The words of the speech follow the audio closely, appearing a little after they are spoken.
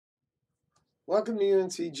Welcome to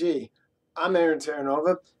UNCG. I'm Aaron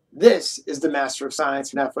Terranova. This is the Master of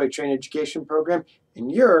Science in Athletic Training Education program, and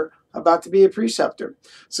you're about to be a preceptor.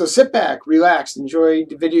 So sit back, relax, enjoy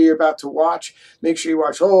the video you're about to watch. Make sure you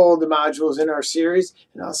watch all the modules in our series,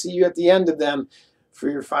 and I'll see you at the end of them for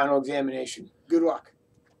your final examination. Good luck.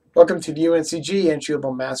 Welcome to the UNCG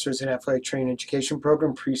Entry-Level Masters in Athletic Training Education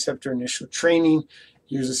program, Preceptor Initial Training.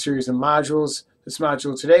 Here's a series of modules. This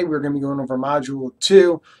module today, we're going to be going over Module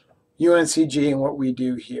 2, UNCG, and what we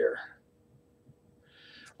do here.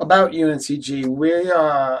 About UNCG,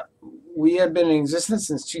 we have been in existence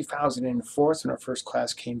since 2004, so when our first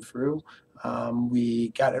class came through. We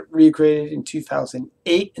got it reaccredited in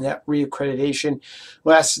 2008, and that reaccreditation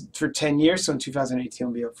lasted for 10 years, so in 2018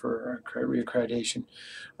 we'll be up for reaccreditation.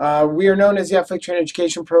 We are known as the Athletic Training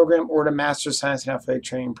Education Program or the Master of Science in Athletic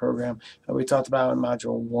Training Program that we talked about in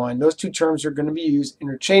Module 1. Those two terms are going to be used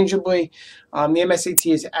interchangeably. The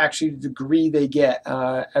MSAT is actually the degree they get.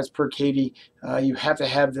 As per Katie, you have to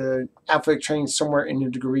have the athletic training somewhere in the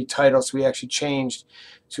degree title, so we actually changed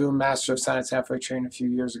to a Master of Science in Athletic Training a few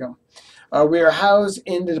years ago. We are housed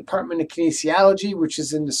in the Department of Kinesiology, which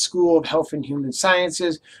is in the School of Health and Human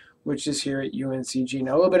Sciences, which is here at UNCG.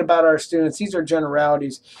 Now, a little bit about our students. These are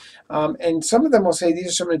generalities, and some of them will say these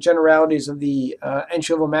are some of the generalities of the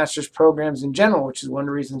entry-level master's programs in general, which is one of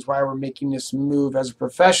the reasons why we're making this move as a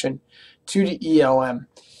profession to the ELM.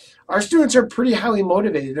 Our students are pretty highly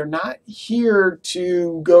motivated. They're not here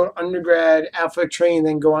to go undergrad athletic training,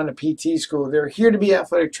 then go on to PT school. They're here to be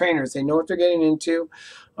athletic trainers. They know what they're getting into,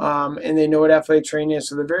 and they know what athletic training is.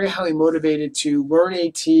 So they're very highly motivated to learn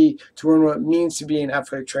AT, to learn what it means to be an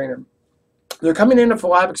athletic trainer. They're coming in with a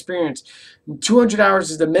lot of experience. 200 hours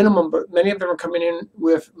is the minimum, but many of them are coming in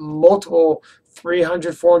with multiple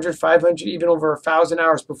 300, 400, 500, even over 1,000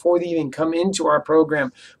 hours before they even come into our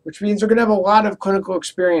program, which means they're going to have a lot of clinical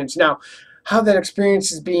experience. Now, how that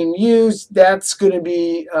experience is being used, that's going to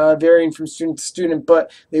be varying from student to student,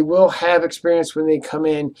 but they will have experience when they come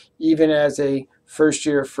in, even as a first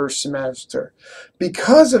year, first semester.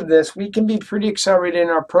 Because of this, we can be pretty accelerated in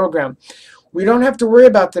our program. We don't have to worry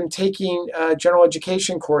about them taking general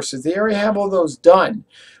education courses. They already have all those done.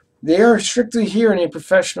 They are strictly here in a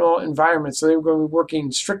professional environment, so they're going to be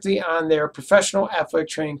working strictly on their professional athletic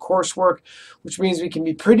training coursework, which means we can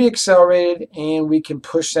be pretty accelerated and we can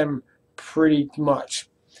push them pretty much.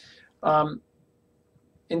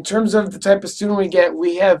 In terms of the type of student we get,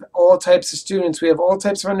 we have all types of students. We have all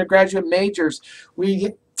types of undergraduate majors.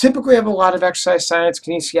 We typically have a lot of exercise science,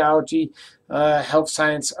 kinesiology, health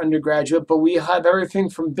science undergraduate, but we have everything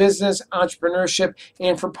from business, entrepreneurship,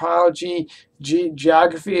 anthropology,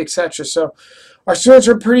 geography, etc. So our students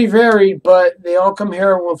are pretty varied, but they all come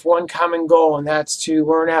here with one common goal, and that's to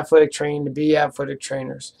learn athletic training, to be athletic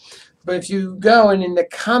trainers. But if you go, and in the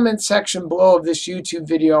comment section below of this YouTube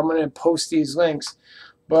video, I'm going to post these links.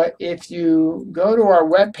 But if you go to our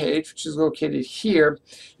webpage, which is located here,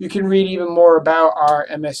 you can read even more about our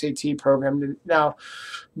MSAT program. Now,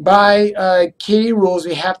 by Katie rules,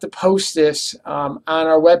 we have to post this on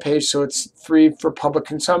our webpage, so it's free for public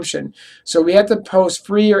consumption. So we have to post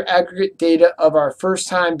free or aggregate data of our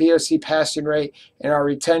first-time BOC passing rate and our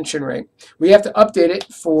retention rate. We have to update it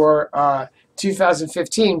for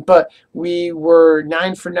 2015, but we were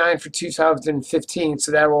 9 for 9 for 2015,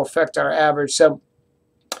 so that will affect our average. So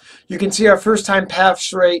you can see our first-time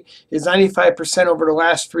pass rate is 95% over the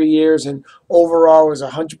last 3 years, and overall is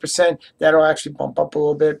 100%. That'll actually bump up a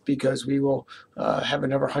little bit because we will have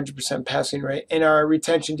another 100% passing rate. And our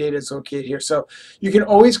retention data is located here. So you can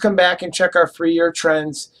always come back and check our 3-year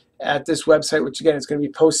trends at this website, which again is going to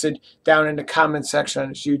be posted down in the comment section on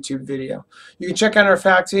this YouTube video. You can check out our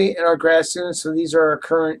faculty and our grad students. So these are our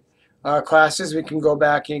current classes. We can go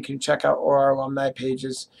back and you can check out all our alumni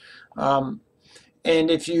pages.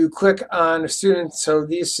 And if you click on a student, so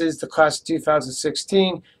this is the class of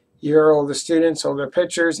 2016, here are all the students, all their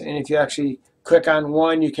pictures, and if you actually click on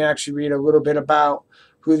one, you can actually read a little bit about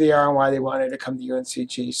who they are and why they wanted to come to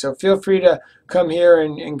UNCG. So feel free to come here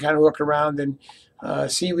and kind of look around and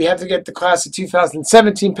see. We have to get the class of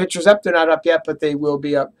 2017 pictures up. They're not up yet, but they will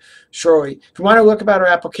be up shortly. If you want to look about our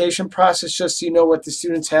application process, just so you know what the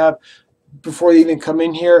students have before they even come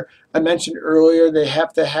in here, I mentioned earlier they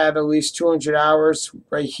have to have at least 200 hours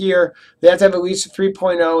right here. They have to have at least a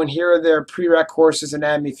 3.0, and here are their prereq courses: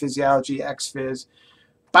 anatomy, physiology, ex-phys,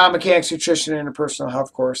 biomechanics, nutrition, and a personal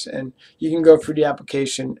health course. And you can go through the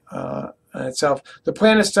application itself. The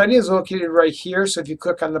plan of study is located right here, so if you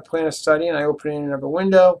click on the plan of study and I open it in another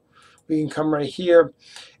window, we can come right here.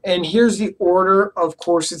 And here's the order of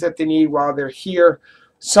courses that they need while they're here.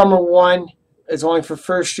 Summer 1 is only for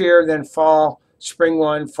first year, then fall spring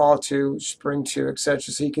 1, fall 2, spring 2, etc.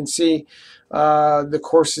 So you can see the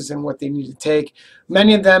courses and what they need to take.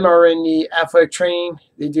 Many of them are in the athletic training.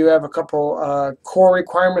 They do have a couple core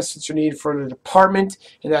requirements that are needed for the department,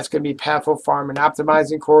 and that's going to be Patho Farm and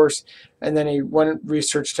Optimizing course, and then one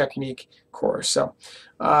research technique course. So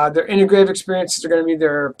their integrative experiences are going to be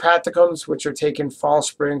their practicums, which are taken fall,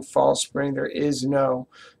 spring, fall, spring. There is no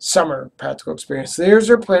summer practical experience. So here's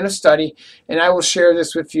their plan of study, and I will share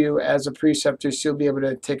this with you as a preceptor so you'll be able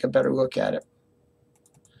to take a better look at it.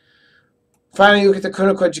 Finally, look at the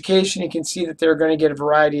clinical education. You can see that they're going to get a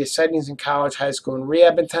variety of settings in college, high school, and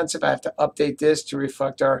rehab intensive. I have to update this to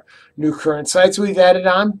reflect our new current sites we've added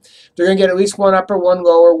on. They're going to get at least one upper, one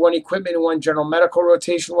lower, one equipment, and one general medical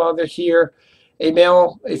rotation while they're here. A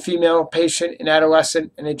male, a female patient, an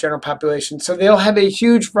adolescent, and a general population. So they'll have a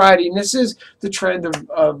huge variety, and this is the trend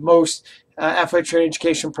of most athletic training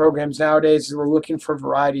education programs nowadays. We're looking for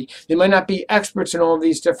variety. They might not be experts in all of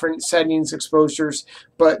these different settings, exposures,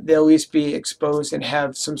 but they'll at least be exposed and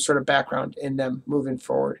have some sort of background in them moving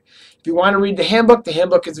forward. If you want to read the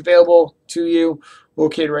handbook is available to you,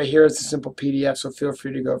 located right here. It's a simple PDF, so feel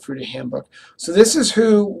free to go through the handbook. So this is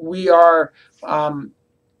who we are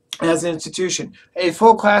as an institution. A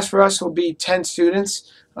full class for us will be 10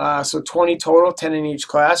 students. So 20 total, 10 in each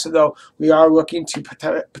class, although we are looking to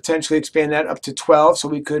potentially expand that up to 12, so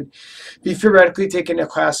we could be theoretically taking a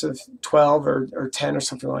class of 12 or 10 or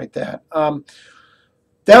something like that.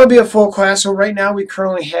 That would be a full class. So right now we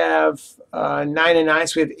currently have 9 and 9,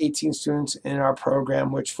 so we have 18 students in our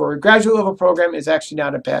program, which for a graduate level program is actually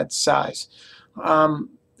not a bad size.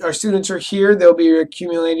 Our students are here. They'll be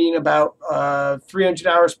accumulating about 300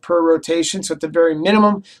 hours per rotation. So at the very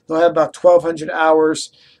minimum, they'll have about 1,200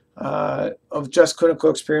 hours of just clinical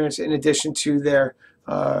experience in addition to their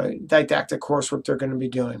didactic coursework they're going to be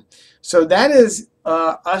doing. So that is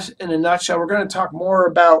us in a nutshell. We're going to talk more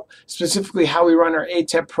about specifically how we run our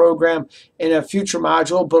ATEP program in a future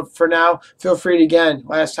module, but for now, feel free to, again,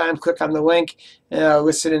 last time, click on the link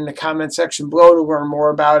listed in the comment section below to learn more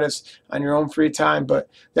about us on your own free time. But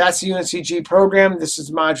that's the UNCG program. This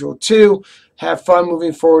is Module 2. Have fun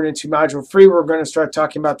moving forward into Module 3. We're going to start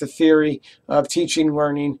talking about the theory of teaching,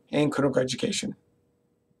 learning, and clinical education.